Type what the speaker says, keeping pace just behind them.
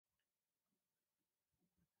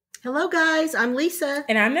Hello, guys. I'm Lisa.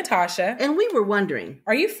 And I'm Natasha. And we were wondering,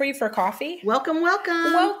 are you free for coffee? Welcome,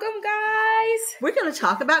 welcome. Welcome, guys. We're going to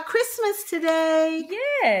talk about Christmas today.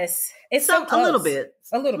 Yes. It's so close. A little bit.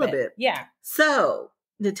 A little bit. Yeah. So,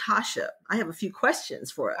 Natasha, I have a few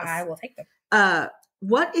questions for us. I will take them.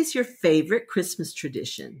 What is your favorite Christmas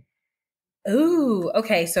tradition? Ooh,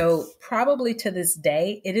 okay. So probably to this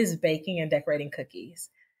day, it is baking and decorating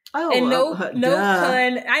cookies. Oh, and no pun.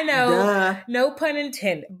 I know, no pun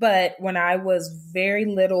intended. But when I was very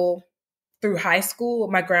little through high school,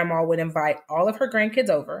 my grandma would invite all of her grandkids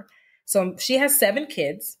over. So she has 7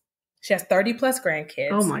 kids. She has 30 plus grandkids.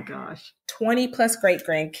 Oh my gosh. 20 plus great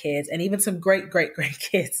grandkids and even some great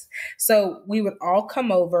grandkids. So we would all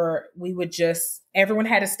come over. We would everyone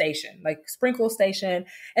had a station, like sprinkle station,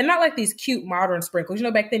 and not like these cute modern sprinkles. You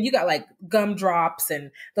know, back then you got like gumdrops and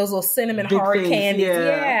those little cinnamon big hard things, candies.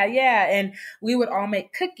 Yeah. And we would all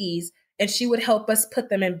make cookies. And she would help us put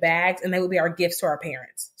them in bags, and they would be our gifts to our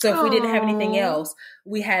parents. So if we didn't have anything else,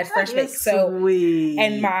 we had fresh baked. So, sweet.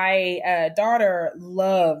 And my daughter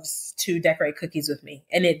loves to decorate cookies with me,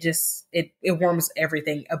 and it warms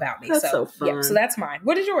everything about me. That's so fun. Yeah, so that's mine.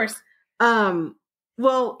 What is yours?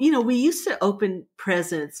 Well, we used to open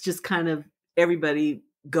presents, just kind of everybody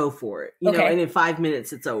go for it, know, and in 5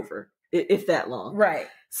 minutes it's over, if that long. Right.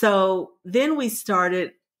 So then we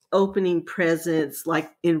started opening presents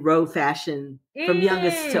like in row fashion from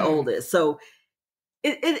youngest to oldest. So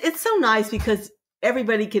it's so nice because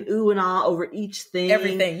everybody can ooh and ah over each thing.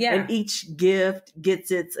 Everything, yeah. And each gift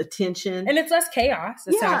gets its attention. And it's less chaos,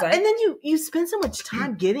 it sounds like. And then you spend so much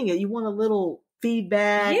time getting it. You want a little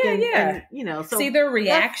feedback. And so see their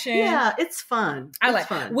reaction. Yeah, it's fun. It's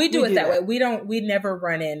fun. We do it that way. We never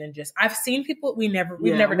run in and just, I've seen people, we've never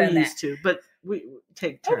done that. We used to, but we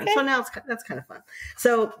take turns. Okay. So now that's kind of fun.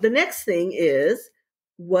 So the next thing is,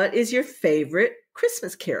 what is your favorite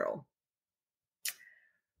Christmas carol?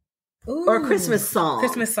 Ooh, or Christmas song?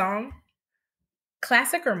 Christmas song?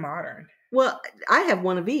 Classic or modern? Well, I have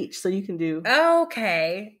one of each, so you can do.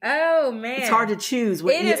 Okay. Oh, man. It's hard to choose.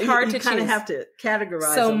 It is hard to choose. You kind of have to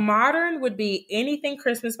categorize So them. Modern would be Anything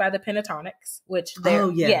Christmas by the Pentatonics, which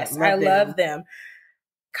yes, I love them.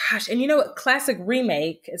 Gosh, and you know what? Classic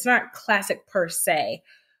remake, it's not classic per se,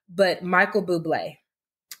 but Michael Bublé.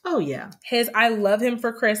 Oh, yeah. I love him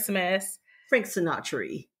for Christmas. Frank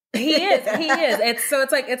Sinatra. He is.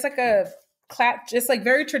 It's like a just like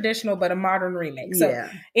very traditional, but a modern remake. So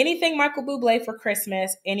anything Michael Bublé for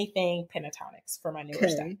Christmas, anything Pentatonics for my newer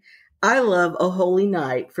stuff. I love A Holy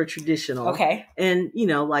Night for traditional. Okay. And,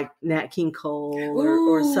 like Nat King Cole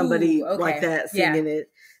or somebody like that singing it.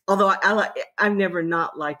 Although I've never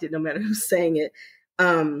not liked it, no matter who sang it.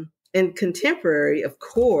 And contemporary, of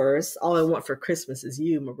course, All I Want for Christmas Is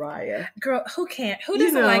You, Mariah. Girl, who can't? Who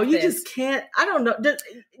doesn't like this? You just can't. I don't know.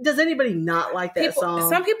 Does anybody not like that song?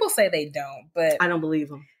 Some people say they don't, but I don't believe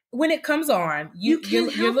them. When it comes on, your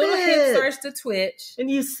little hip starts to twitch.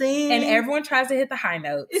 And you sing. And everyone tries to hit the high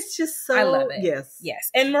notes. It's just so... I love it. Yes.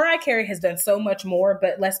 And Mariah Carey has done so much more,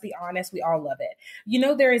 but let's be honest, we all love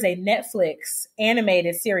it. There is a Netflix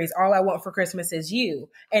animated series, All I Want for Christmas Is You,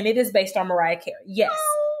 and it is based on Mariah Carey. Yes.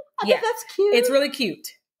 Oh, I think that's cute. It's really cute.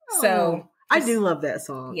 Oh, so I do love that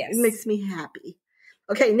song. Yes. It makes me happy.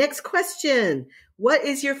 Okay, next question. What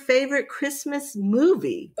is your favorite Christmas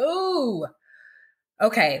movie? Ooh.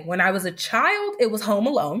 Okay, when I was a child, it was Home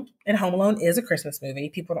Alone, and Home Alone is a Christmas movie.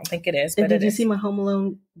 People don't think it is, but did you see my Home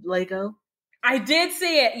Alone Lego? I did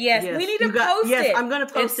see it. Yes. We need to post it. Yes, I'm going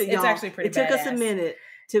to post it, y'all. It's actually pretty It took us a minute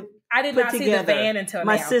to I did not see the van until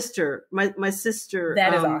my now. My sister.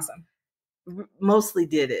 That is awesome. Mostly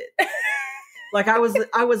did it. Like I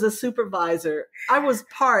was a supervisor. I was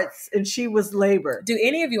parts and she was labor. Do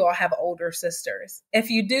any of you all have older sisters? If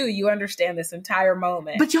you do, you understand this entire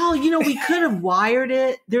moment. But y'all, we could have wired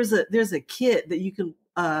it. There's a kit that you can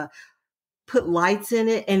put lights in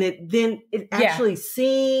it, and it actually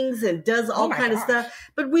sings and does all kind of stuff.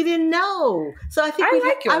 But we didn't know, so I think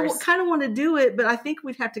I kind of want to do it, but I think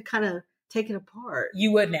we'd have to kind of take it apart.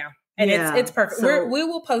 You would now, and it's perfect. So we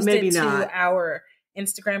will post it to our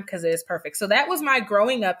Instagram because it is perfect. So that was my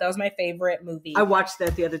growing up. That was my favorite movie. I watched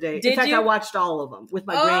that the other day. In fact, I watched all of them with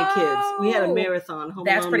my grandkids. We had a marathon. Home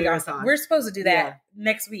That's Alone pretty marathon. Awesome. We're supposed to do that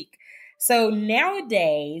next week. So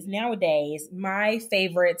nowadays, my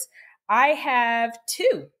favorites, I have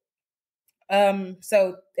 2.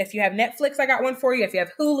 So if you have Netflix, I got one for you. If you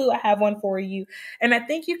have Hulu, I have one for you. And I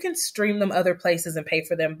think you can stream them other places and pay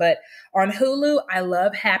for them. But on Hulu, I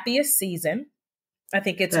love Happiest Season. I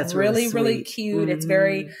think it's really, really cute. Mm-hmm. It's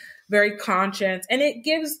very, very conscious. And it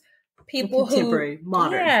gives people contemporary, who,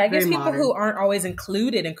 modern. Yeah, I guess people modern. who aren't always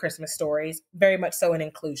included in Christmas stories, very much so an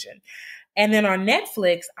inclusion. And then on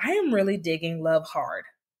Netflix, I am really digging Love Hard.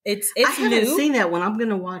 It's I haven't new. seen that one. I'm going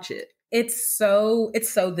to watch it. It's so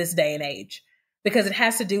this day and age because it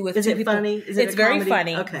has to do with Is two it people. Funny? Is it it's a very comedy?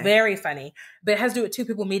 funny, Okay. Very funny. But it has to do with two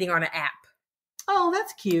people meeting on an app. Oh,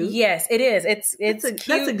 that's cute. Yes, it is. It's cute.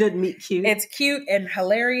 That's a good meet cute. It's cute and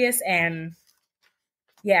hilarious and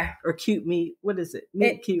yeah. Or cute meet. What is it?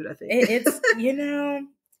 Meet cute, I think. It's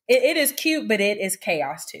it is cute, but it is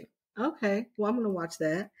chaos too. Okay. Well, I'm going to watch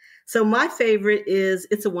that. So my favorite is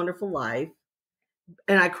It's a Wonderful Life.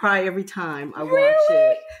 And I cry every time I watch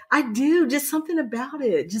it. I do. Just something about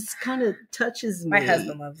it just kind of touches me. My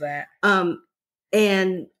husband loves that.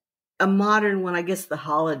 And a modern one, I guess, The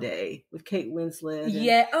Holiday with Kate Winslet.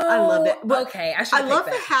 Yeah. Oh, I love it. But okay. I love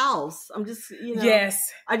the house. I'm just, Yes.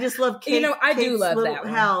 I just love Kate. I do Kate's love little that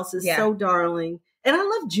one. house is so darling. And I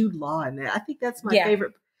love Jude Law in that. I think that's my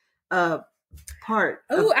favorite part.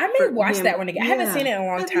 Oh, I may watch that one again. I haven't seen it in a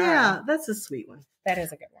long time. Yeah, that's a sweet one. That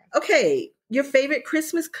is a good one. Okay. Your favorite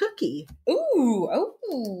Christmas cookie? Oh,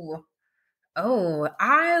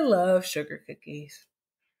 I love sugar cookies.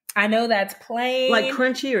 I know that's plain. Like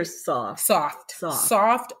crunchy or soft?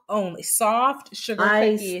 Soft only. Soft sugar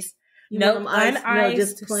cookies. No, uniced,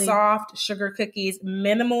 just plain. Soft sugar cookies.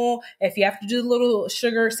 Minimal. If you have to do the little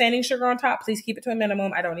sanding sugar on top, please keep it to a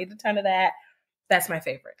minimum. I don't need a ton of that. That's my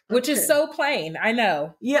favorite, which is so plain. I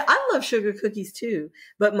know. Yeah, I love sugar cookies too.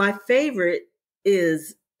 But my favorite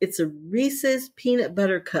it's a Reese's peanut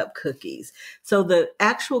butter cup cookies. So the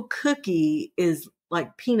actual cookie is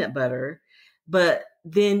like peanut butter, but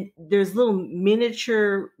then there's little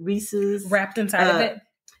miniature Reese's wrapped inside of it.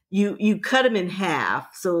 You cut them in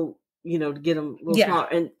half, so to get them a little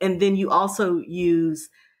smaller, and then you also use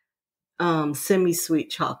semi-sweet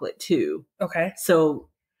chocolate too. Okay, so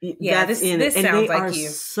that's in it, and sounds they are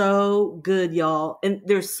so good, y'all, and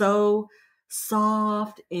they're so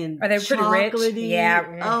soft and are they pretty rich?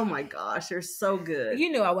 Yeah. Oh my gosh, they're so good.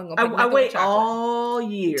 You knew I wasn't gonna. I wait all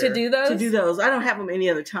year to do those. I don't have them any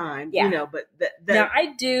other time. Yeah. But now I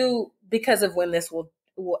do because of when this will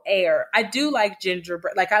air. I do like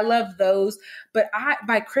gingerbread. Like I love those, but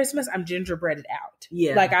by Christmas I'm gingerbreaded out.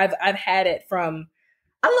 Yeah. Like I've had it from.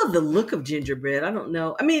 I love the look of gingerbread. I don't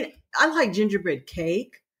know. I mean, I like gingerbread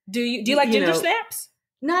cake. Do you like ginger snaps?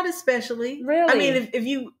 Not especially. Really? I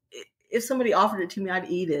mean, if somebody offered it to me, I'd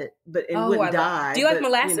eat it, but it wouldn't die. Do you like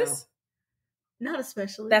molasses? Not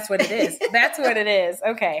especially. That's what it is. That's what it is.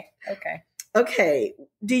 Okay.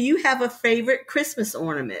 Do you have a favorite Christmas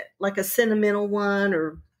ornament, like a sentimental one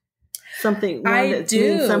or something?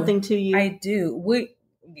 Means something to you. I do. We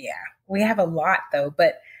have a lot though,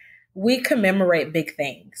 but we commemorate big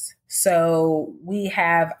things. So we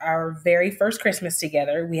have our very first Christmas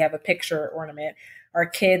together. We have a picture ornament. Our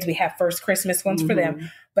kids, we have first Christmas ones for them.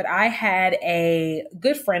 But I had a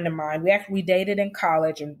good friend of mine. We dated in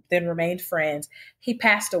college and then remained friends. He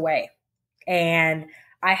passed away. And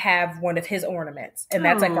I have one of his ornaments. And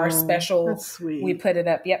that's like our special. That's sweet. We put it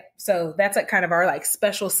up. Yep. So that's like kind of our like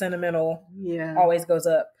special sentimental. Yeah. Always goes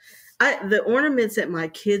up. The ornaments that my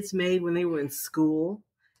kids made when they were in school,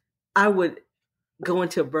 I would go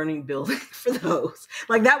into a burning building for those.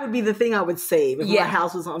 Like that would be the thing I would save if my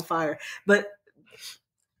house was on fire. But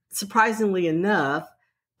surprisingly enough,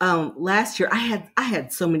 last year I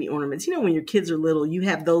had so many ornaments. When your kids are little, you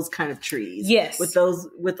have those kind of trees. Yes.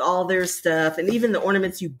 With all their stuff, and even the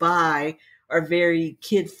ornaments you buy are very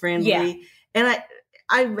kid friendly. Yeah. And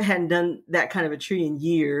I hadn't done that kind of a tree in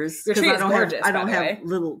years because I don't have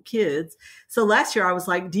little kids. So last year I was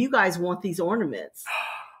like, "Do you guys want these ornaments?"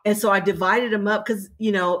 And so I divided them up because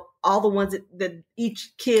all the ones that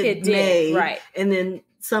each kid made, right? And then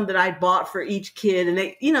some that I bought for each kid, and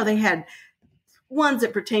they had ones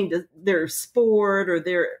that pertained to their sport or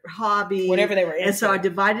their hobby, whatever they were into. And so I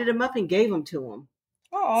divided them up and gave them to them.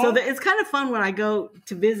 Oh, so it's kind of fun when I go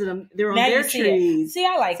to visit them. They're on their trees. See,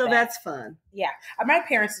 I like that. So that's fun. Yeah, my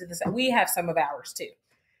parents did this. We have some of ours too.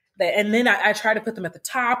 And then I try to put them at the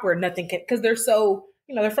top where nothing can, because they're so.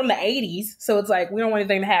 They're from the 80s, so it's like we don't want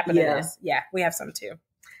anything to happen to this. Yeah, we have some too.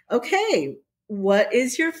 Okay, what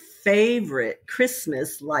is your favorite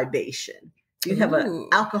Christmas libation? Do you have an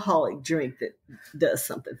alcoholic drink that does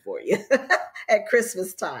something for you at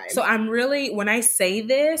Christmas time? So when I say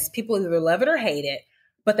this, people either love it or hate it,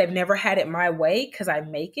 but they've never had it my way because I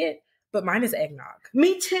make it. But mine is eggnog.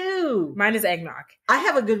 Me too. Mine is eggnog. I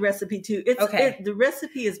have a good recipe too. The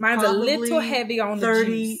recipe is mine's a little heavy on the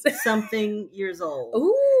 30 something years old.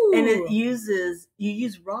 Ooh. And you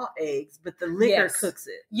use raw eggs, but the liquor cooks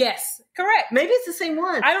it. Yes, correct. Maybe it's the same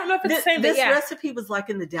one. I don't know if it's the same. This recipe was like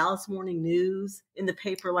in the Dallas Morning News in the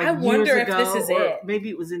paper like years ago. I wonder if this is or it. Maybe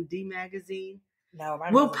it was in D Magazine. No,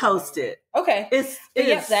 we'll post it. Okay. It's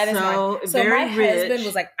that is so mine. So very my rich. husband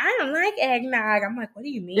was like, I don't like eggnog. I'm like, what do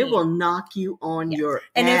you mean? It will knock you on your ass.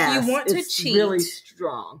 And if you want to cheat, really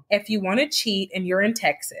strong. If you want to cheat and you're in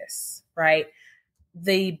Texas, right?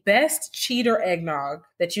 The best cheater eggnog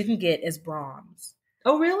that you can get is Brahms.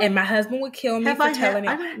 Oh, really? And my husband would kill me for telling me.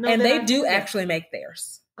 And they do actually make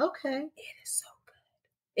theirs. Okay. It is so good.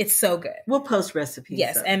 It's so good. We'll post recipes.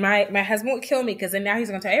 Yes. Though. And my husband would kill me because then now he's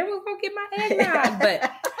going to tell everyone go get my eggnog. But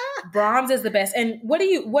Brahms is the best. And what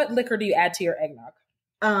liquor do you add to your eggnog?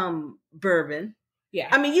 Bourbon. Yeah.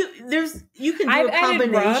 I mean, you can do I've a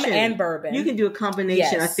combination. Added rum and bourbon. You can do a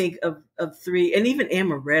combination, I think, of three. And even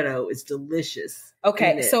amaretto is delicious.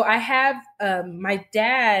 Okay. So I have, my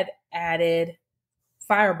dad added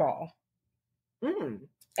Fireball.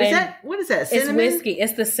 What is that? Cinnamon? It's whiskey.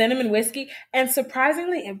 It's the cinnamon whiskey. And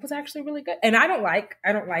surprisingly, it was actually really good. And I don't like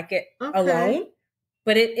it alone,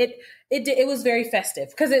 but it was very festive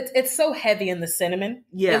because it's so heavy in the cinnamon.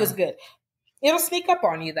 Yeah. It was good. It'll sneak up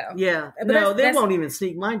on you though. Yeah. But they won't even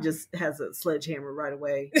sneak. Mine just has a sledgehammer right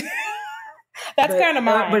away. That's kind of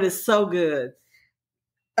mine. But it's so good.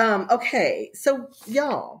 Okay. So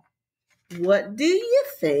y'all, what do you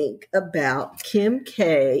think about Kim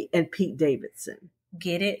K and Pete Davidson?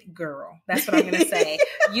 Get it, girl. That's what I'm going to say.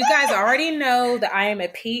 You guys already know that I am a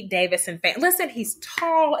Pete Davidson fan. Listen, he's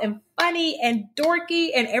tall and funny and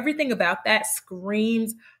dorky and everything about that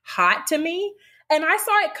screams hot to me. And I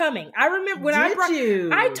saw it coming. I remember when I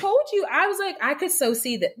told you, I was like, I could so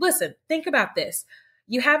see that. Listen, think about this.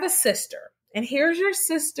 You have a sister and here's your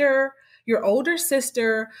sister, your older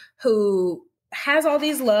sister who has all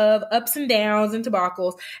these love ups and downs and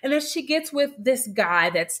debacles. And then she gets with this guy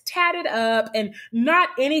that's tatted up and not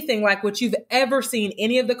anything like what you've ever seen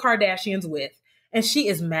any of the Kardashians with. And she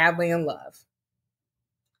is madly in love.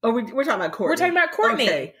 Oh, we're talking about Kourtney. We're talking about Kourtney.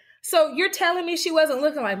 Okay. So you're telling me she wasn't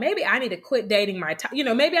looking like, maybe I need to quit dating my type.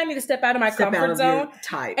 Maybe I need to step out of my comfort zone.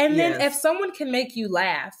 Type. And then if someone can make you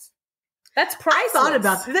laugh, that's priceless. I thought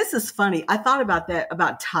about this. Is funny. I thought about that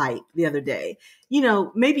about type the other day.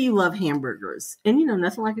 Maybe you love hamburgers, and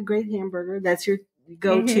nothing like a great hamburger. That's your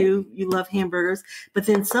go-to. You love hamburgers, but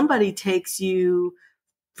then somebody takes you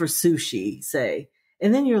for sushi, say,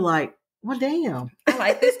 and then you're like, "Well, damn, I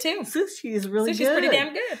like this too. Sushi is really good. Sushi's pretty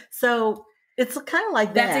damn good." So it's kind of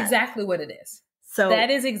like that. That's exactly what it is. So that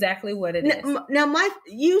is exactly what it is. Now,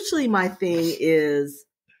 usually my thing is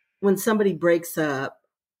when somebody breaks up.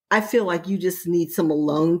 I feel like you just need some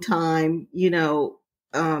alone time,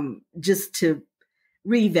 just to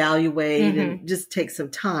reevaluate and just take some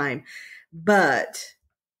time. But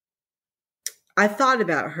I thought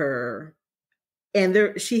about her,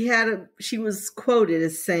 and she was quoted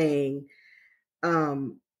as saying,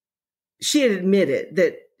 she had admitted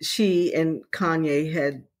that she and Kanye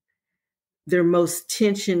had their most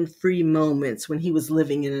tension-free moments when he was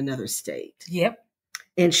living in another state. Yep.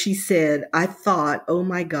 And she said, I thought, oh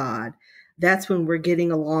my God, that's when we're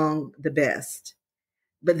getting along the best.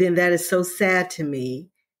 But then that is so sad to me.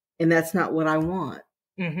 And that's not what I want.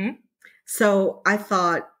 Mm-hmm. So I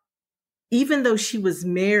thought, even though she was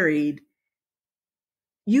married,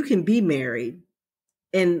 you can be married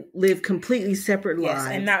and live completely separate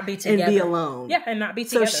lives and not be together. And be alone. Yeah, and not be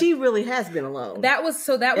together. So she really has been alone. That was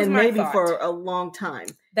and my maybe thought. For a long time.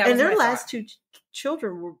 And their last two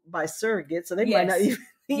children were by surrogates, so they might not even,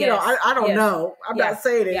 I don't know. I'm not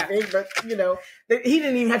saying anything, but he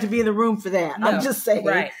didn't even have to be in the room for that. No, I'm just saying.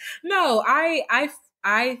 Right. No,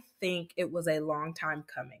 I think it was a long time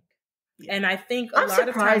coming. Yeah. And I think I'm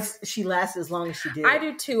surprised she lasted as long as she did. I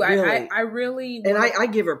do too. Really. I really, and I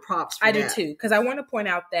give her props for that. I do too, because I want to point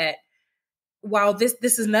out that while this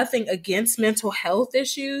is nothing against mental health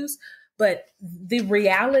issues, but the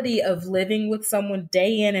reality of living with someone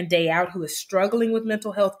day in and day out who is struggling with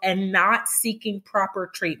mental health and not seeking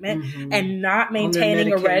proper treatment and not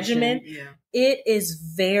maintaining a regimen, it is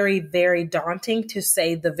very, very daunting, to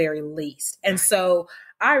say the very least. And so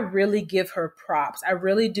I really give her props. I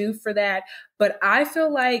really do for that. But I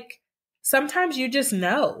feel like sometimes you just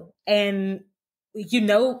know, and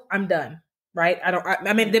I'm done. Right?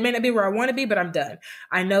 I mean, they may not be where I want to be, but I'm done.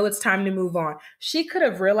 I know it's time to move on. She could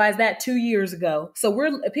have realized that 2 years ago.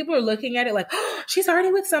 So people are looking at it like, oh, she's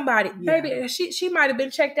already with somebody. Yeah. Baby, she might have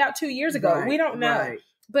been checked out 2 years ago. Right, we don't know. Right.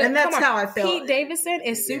 But and that's how I felt. Pete Davidson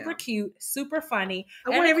is super cute, super funny.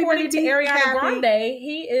 And according to Ariana Grande,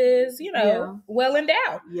 he is, well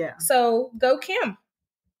endowed. Yeah. So go Kim.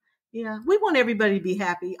 Yeah, we want everybody to be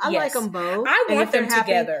happy. I like them both. I want them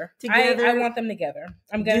together. I want them together.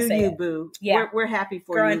 I'm gonna say it. Boo. Yeah, we're happy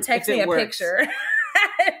for you. Girl, and text me a picture.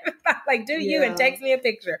 Like, you and text me a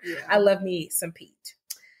picture. Yeah. I love me some Pete.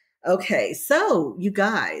 Okay, so you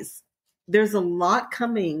guys, there's a lot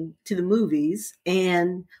coming to the movies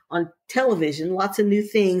and on television. Lots of new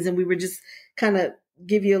things, and we were just kind of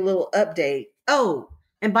give you a little update. Oh,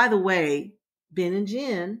 and by the way, Ben and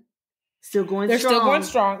Jen. They're still going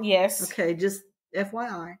strong, yes. Okay, just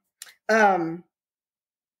FYI. And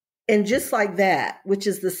just like that, which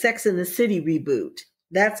is the Sex and the City reboot,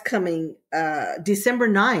 that's coming December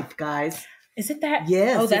 9th, guys. Is it that?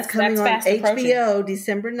 Yes, oh, that's coming on HBO approaching.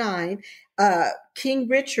 December 9th. King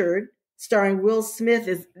Richard, starring Will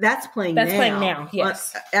Smith, that's playing now,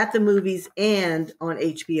 yes. At the movies and on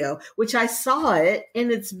HBO, which I saw it,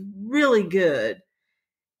 and it's really good.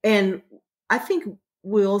 And I think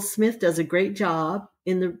Will Smith does a great job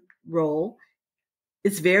in the role.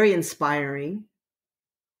 It's very inspiring.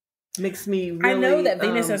 Makes me really... I know that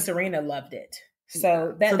Venus and Serena loved it.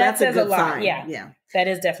 So that says a lot. Sign. Yeah. That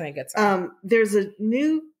is definitely a good sign. There's a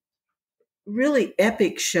new really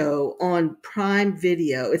epic show on Prime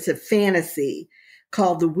Video. It's a fantasy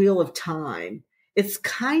called The Wheel of Time. It's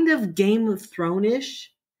kind of Game of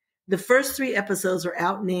Thrones-ish. The first 3 episodes are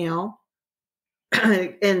out now.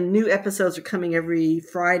 And new episodes are coming every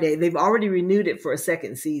Friday. They've already renewed it for a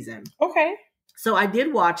second season. Okay. So I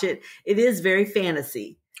did watch it. It is very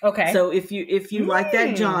fantasy. Okay. So if you like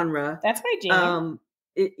that genre, that's my jam.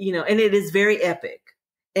 And it is very epic.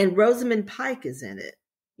 And Rosamund Pike is in it.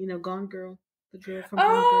 Gone Girl, the girl from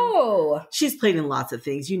Gone Girl. She's played in lots of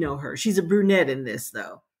things. You know her. She's a brunette in this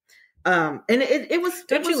though. And it was.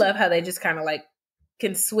 Don't you love how they just kind of like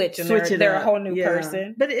can switch and they're a whole new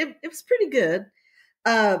person? But it was pretty good.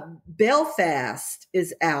 Belfast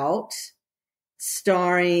is out,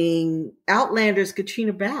 starring Outlander's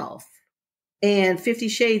Katrina Balfe and 50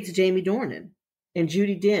 Shades Jamie Dornan and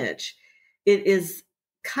Judi Dench. It is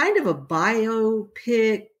kind of a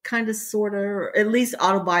biopic, kind of, sort of, or at least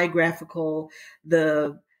autobiographical.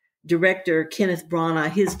 The director, Kenneth Branagh,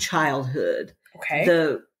 his childhood. Okay.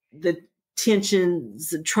 The tensions,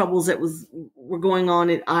 the troubles that were going on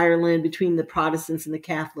in Ireland between the Protestants and the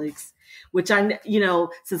Catholics, which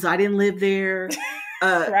since I didn't live there,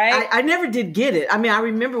 right? I never did get it. I mean, I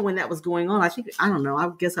remember when that was going on. I don't know. I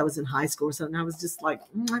guess I was in high school or something. I was just like,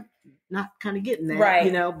 I'm not kind of getting that,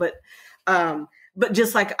 right? But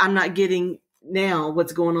just like I'm not getting now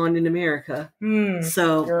what's going on in America.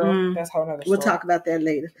 So girl, that's a whole nother story. We'll talk about that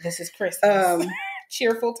later. This is Christmas.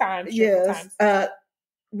 Cheerful times. Yes.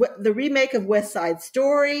 The remake of West Side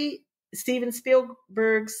Story, Steven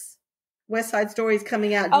Spielberg's West Side Story, is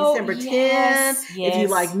coming out December 10th. Yes. If you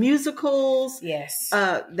like musicals, yes,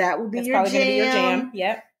 that will be your jam. Gonna be your jam.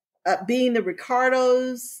 Yep. Being the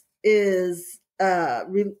Ricardos is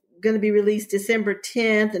going to be released December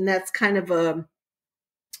 10th, and that's kind of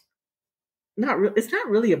it's not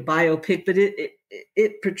really a biopic, but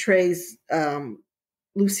it portrays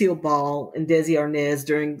Lucille Ball and Desi Arnaz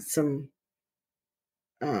during some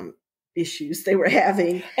issues they were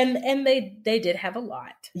having, and they did have a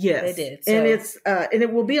lot. Yes, they did, and it's and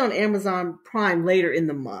it will be on Amazon Prime later in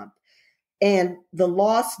the month. And The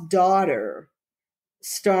Lost Daughter,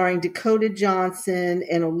 starring Dakota Johnson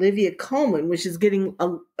and Olivia Colman, which is getting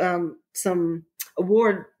some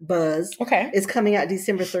award buzz. Okay, is coming out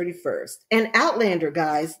December 31st. And Outlander,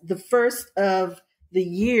 guys, the first of the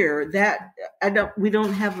year that I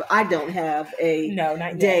don't have a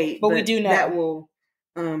not date, yet. But we do know that will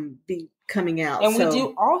be coming out. And we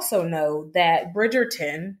do also know that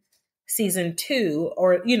Bridgerton season 2,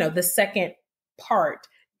 or the second part,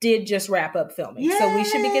 did just wrap up filming. Yay! So we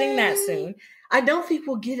should be getting that soon. I don't think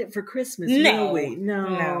we'll get it for Christmas, will we?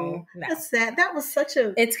 No. That's sad. That was such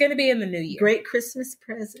a... It's going to be in the new year. Great Christmas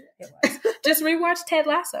present. It was. Just rewatch Ted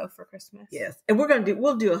Lasso for Christmas. Yes. And we're going to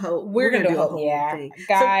do a whole... We're going to do a whole thing.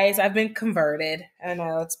 Guys, I've been converted. I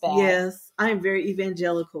know, it's bad. Yes. I am very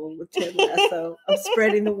evangelical with Ted Lasso. I'm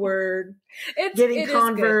spreading the word. Getting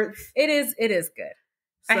converts. It is good.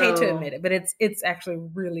 So, I hate to admit it, but it's actually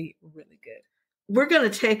really, really good. We're going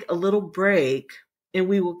to take a little break, and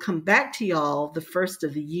we will come back to y'all the first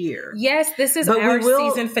of the year. Yes, this is our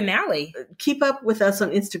season finale. Keep up with us on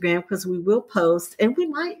Instagram, because we will post, and we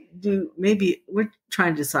might do, maybe, we're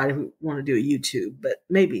trying to decide if we want to do a YouTube, but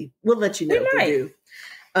maybe we'll let you know if we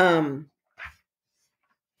do.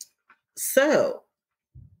 So,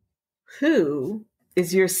 who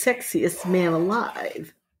is your sexiest man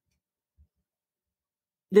alive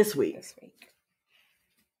this week?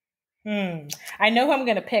 I know who I'm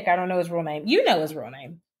going to pick. I don't know his real name. You know his real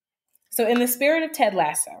name. So in the spirit of Ted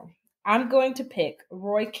Lasso, I'm going to pick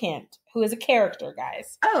Roy Kent, who is a character,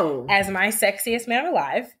 guys. Oh. As my sexiest man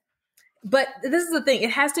alive. But this is the thing.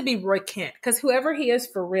 It has to be Roy Kent, because whoever he is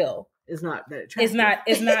for real is not that attractive.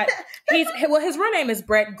 Is not. His real name is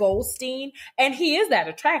Brett Goldstein, and he is that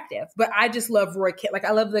attractive. But I just love Roy Kent. Like,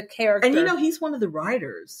 I love the character. And he's one of the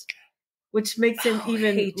writers, which makes him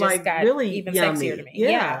even really even yummy. Sexier to me.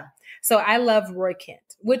 Yeah. So I love Roy Kent,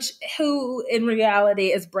 who in reality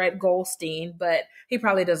is Brett Goldstein, but he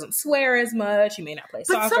probably doesn't swear as much. He may not play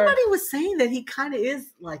soccer. But somebody was saying that he kind of is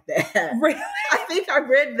like that. Really? I think I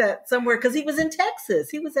read that somewhere, because he was in Texas.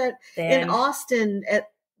 He was in Austin at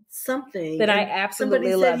something. That I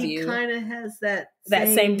absolutely love you. He kind of has that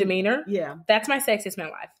same demeanor. Yeah. That's my sexiest man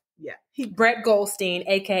alive. Yeah. Brett Goldstein,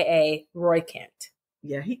 a.k.a. Roy Kent.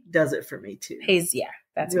 Yeah, he does it for me too.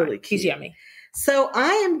 That's really cute. He's yummy. So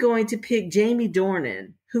I am going to pick Jamie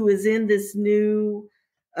Dornan, who is in this new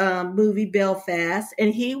movie Belfast,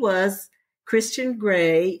 and he was Christian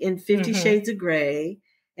Grey in 50 Shades of Grey,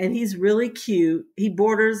 and he's really cute. He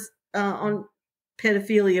borders on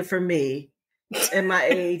pedophilia for me at my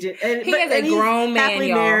age. He's a grown man,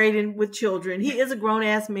 happily married and with children. He is a grown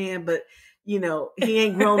ass man, but he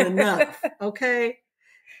ain't grown enough. Okay.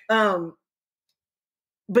 But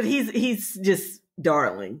he's just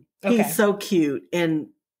darling. Okay. He's so cute. And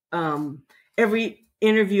every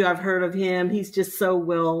interview I've heard of him, he's just so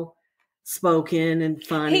well spoken and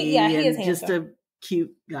funny. He is just a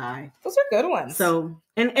cute guy. Those are good ones. So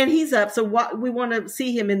and he's up. So we want to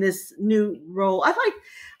see him in this new role.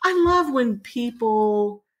 I love when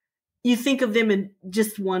people, you think of them in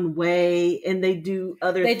just one way and they do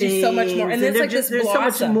other things. They do so much more. And there's so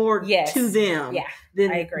much more to them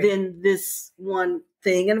than this one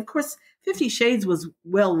thing. And of course, 50 Shades was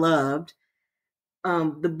well loved,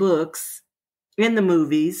 the books and the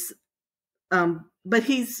movies, but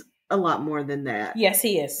he's a lot more than that. Yes,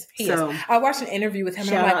 he is. He is. I watched an interview with him,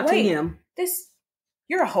 and I'm like, wait,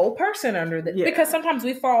 you're a whole person under this. Yeah. Because sometimes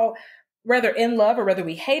we fall, whether in love or whether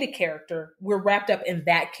we hate a character, we're wrapped up in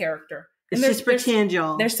that character. It's just pretend,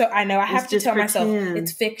 y'all. I know. I have to tell myself,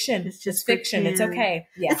 it's fiction. It's just fiction. It's okay.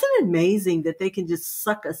 Yeah. Isn't it amazing that they can just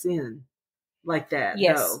suck us in like that?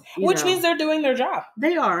 Yes. Which means they're doing their job.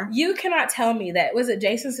 They are. You cannot tell me that. Was it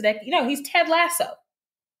Jason Sudeikis? He's Ted Lasso.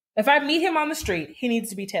 If I meet him on the street, he needs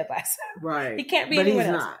to be Ted Lasso. Right. He can't be anyone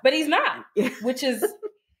else. But he's not. Which is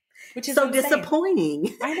so insane.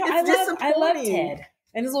 Disappointing. I know. I love Ted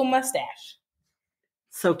and his little mustache.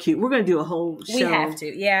 So cute. We're going to do a whole show. We have to.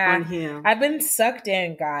 Yeah. On him. I've been sucked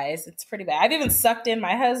in, guys. It's pretty bad. I've even sucked in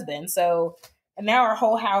my husband. So now our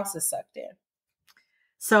whole house is sucked in.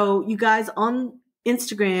 So you guys, on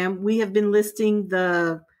Instagram, we have been listing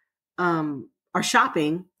the our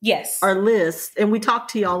shopping. Yes. Our list. And we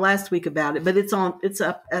talked to y'all last week about it, but it's up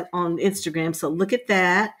on Instagram. So look at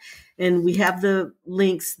that. And we have the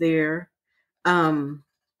links there.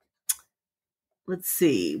 Let's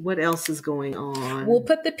see what else is going on. We'll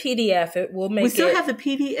put the PDF. We still have the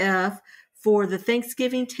PDF for the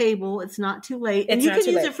Thanksgiving table. It's not too late, and you can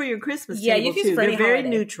use it for your Christmas table you can too. They're very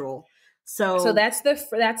neutral. So that's the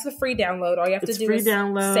free download. All you have to do is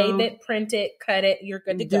save it, print it, cut it. You're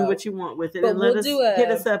good to go. Do what you want with it, but hit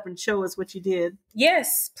us up and show us what you did.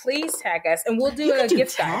 Yes, please tag us, and we'll do a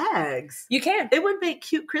gift tags. You can. It would make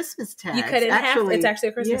cute Christmas tags. You cut it in half. It's actually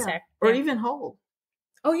a Christmas tag, or even whole.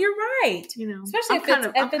 Oh, you're right. Especially if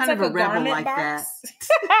it's like a garment box.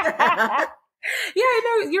 Yeah,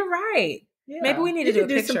 I know. You're right. Yeah. Maybe we need to do a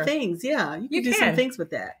picture. Some things. Yeah, you can do some things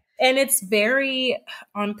with that. And it's very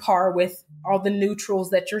on par with all the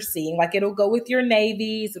neutrals that you're seeing. Like, it'll go with your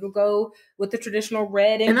navies. It'll go with the traditional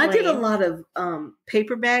red and green. I did a lot of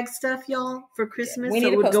paper bag stuff, y'all, for Christmas. Yeah, so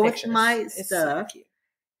it would go pictures. With my it's stuff. So cute.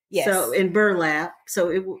 Yes. So in burlap.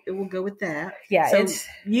 So it will go with that. Yeah. So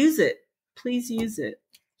use it. Please use it.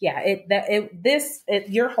 Yeah,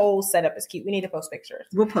 your whole setup is cute. We need to post pictures.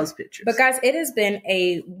 We'll post pictures. But guys, it has been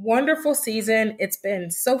a wonderful season. It's been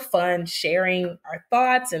so fun sharing our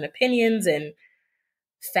thoughts and opinions and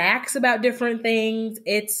facts about different things.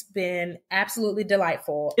 It's been absolutely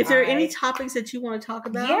delightful. If there are any topics that you want to talk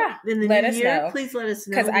about in the new year, please let us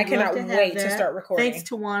know. Because I cannot wait to start recording. Thanks,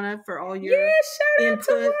 Tawana, for all your shout input.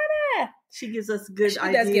 Out Tawana. She gives us good ideas.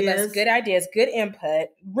 She does give us good ideas, good input,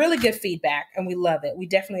 really good feedback, and we love it. We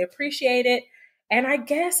definitely appreciate it. And I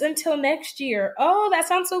guess until next year. Oh, that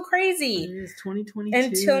sounds so crazy. It is 2022.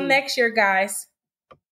 Until next year, guys.